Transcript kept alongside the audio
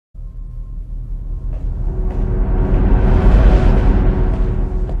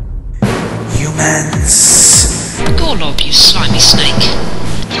Gorlob, you slimy snake.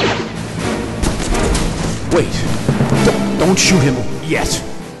 Wait. Don't shoot him yet.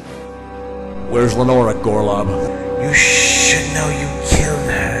 Where's Lenora, Gorlob? You should know you killed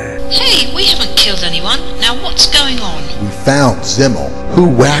her. Hey, we haven't killed anyone. Now what's going on? We found Zimmel. Who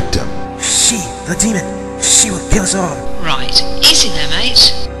whacked him? She, the demon, she will kill us all. Right, easy there,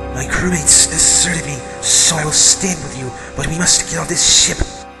 mate. My crewmates deserted me, so I will stand with you, but we must get off this ship.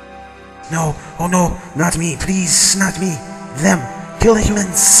 No, oh no, not me, please, not me. Them, kill the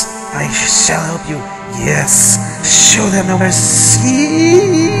humans. I shall help you. Yes, show them no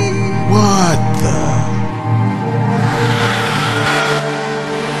mercy. What the?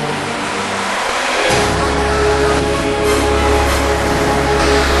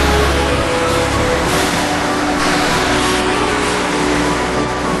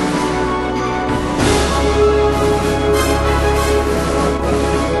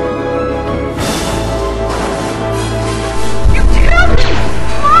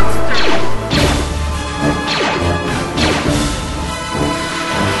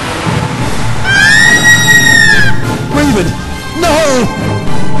 No!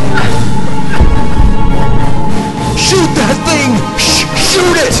 Shoot that thing!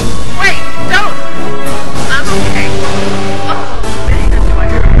 Shoot it! Wait, don't! I'm okay. Oh, man, do I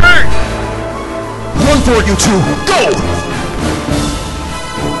hurt? Run for it, you two! Go!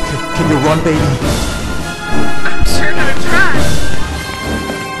 Can you run, baby? I'm sure gonna try.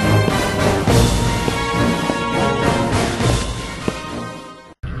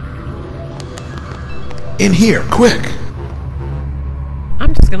 In here, quick!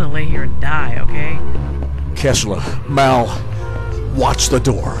 I'm just gonna lay here and die, okay? Kessler, Mal, watch the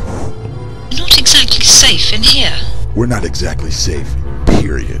door. Not exactly safe in here. We're not exactly safe,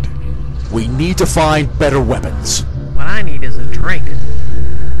 period. We need to find better weapons. What I need is a drink.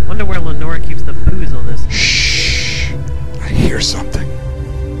 Wonder where Lenora keeps the booze on this. Shh! I hear something.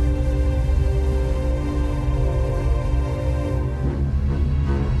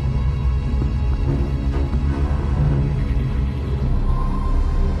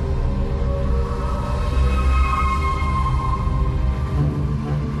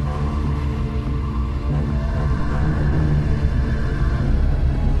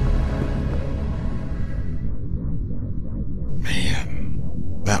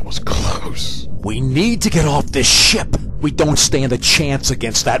 That was close. We need to get off this ship. We don't stand a chance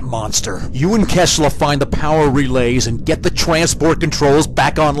against that monster. You and Kessler find the power relays and get the transport controls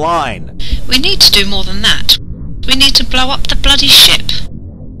back online. We need to do more than that. We need to blow up the bloody ship.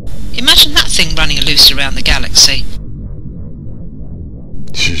 Imagine that thing running loose around the galaxy.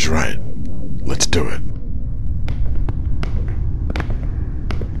 She's right. Let's do it.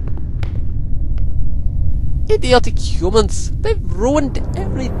 Idiotic humans! They've ruined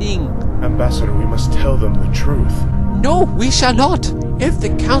everything! Ambassador, we must tell them the truth. No, we shall not! If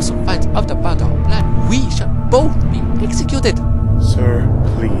the Council finds out about our plan, we shall both be executed! Sir,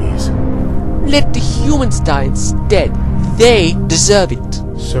 please. Let the humans die instead. They deserve it.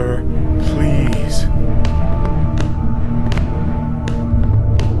 Sir, please.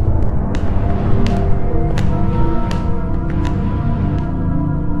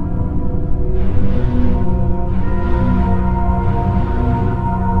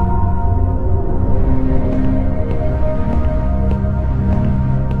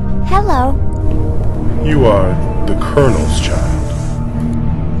 Hello. You are the Colonel's child.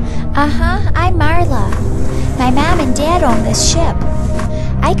 Uh-huh, I'm Marla. My mom and dad own this ship.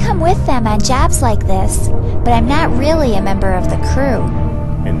 I come with them on jobs like this, but I'm not really a member of the crew.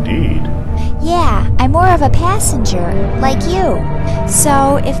 Indeed. Yeah, I'm more of a passenger, like you.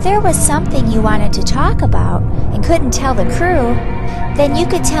 So, if there was something you wanted to talk about and couldn't tell the crew, then you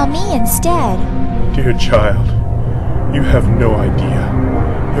could tell me instead. Dear child, you have no idea.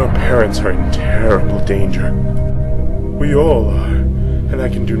 Your parents are in terrible danger. We all are, and I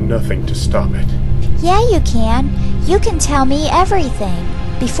can do nothing to stop it. Yeah, you can. You can tell me everything,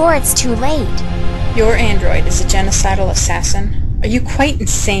 before it's too late. Your android is a genocidal assassin. Are you quite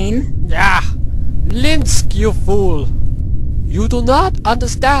insane? Ah! Linsk, you fool! You do not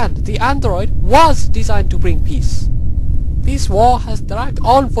understand. The android was designed to bring peace. This war has dragged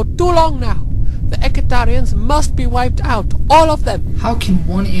on for too long now. The Ekatarians must be wiped out, all of them. How can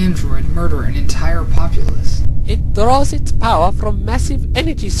one android murder an entire populace? It draws its power from massive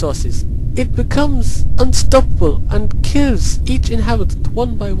energy sources. It becomes unstoppable and kills each inhabitant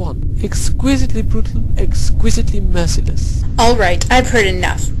one by one. Exquisitely brutal, exquisitely merciless. Alright, I've heard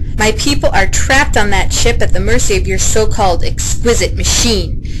enough. My people are trapped on that ship at the mercy of your so-called exquisite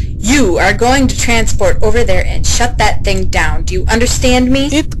machine. You are going to transport over there and shut that thing down. Do you understand me?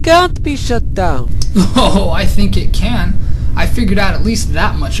 It can't be shut down. Oh, I think it can. I figured out at least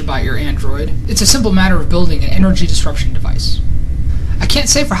that much about your android. It's a simple matter of building an energy disruption device. I can't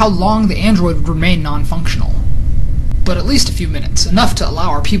say for how long the android would remain non-functional, but at least a few minutes, enough to allow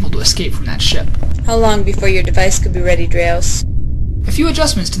our people to escape from that ship. How long before your device could be ready, Dreos? A few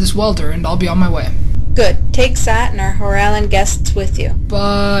adjustments to this welder and I'll be on my way. Good. Take Sat and our Horalan guests with you.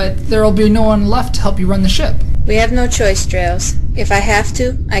 But there'll be no one left to help you run the ship. We have no choice, Dreos. If I have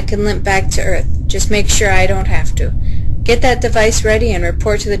to, I can limp back to Earth. Just make sure I don't have to. Get that device ready and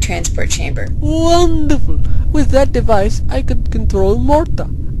report to the transport chamber. Wonderful! With that device, I could control Morta,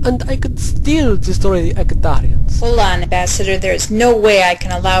 and I could still destroy the Ekatarians. Hold on, Ambassador. There is no way I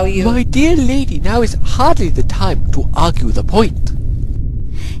can allow you... My dear lady, now is hardly the time to argue the point.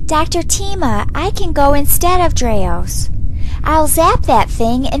 Dr. Tima, I can go instead of Dreos. I'll zap that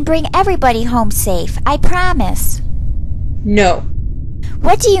thing and bring everybody home safe, I promise. No.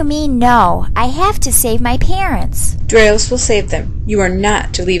 What do you mean, no? I have to save my parents. Dreos will save them. You are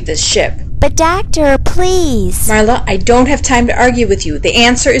not to leave this ship. But Doctor, please. Marla, I don't have time to argue with you. The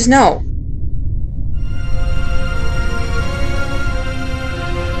answer is no.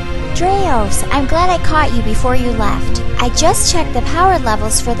 Dreos, I'm glad I caught you before you left. I just checked the power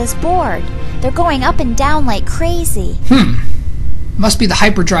levels for this board. They're going up and down like crazy. Must be the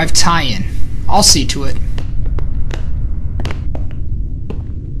hyperdrive tie-in. I'll see to it.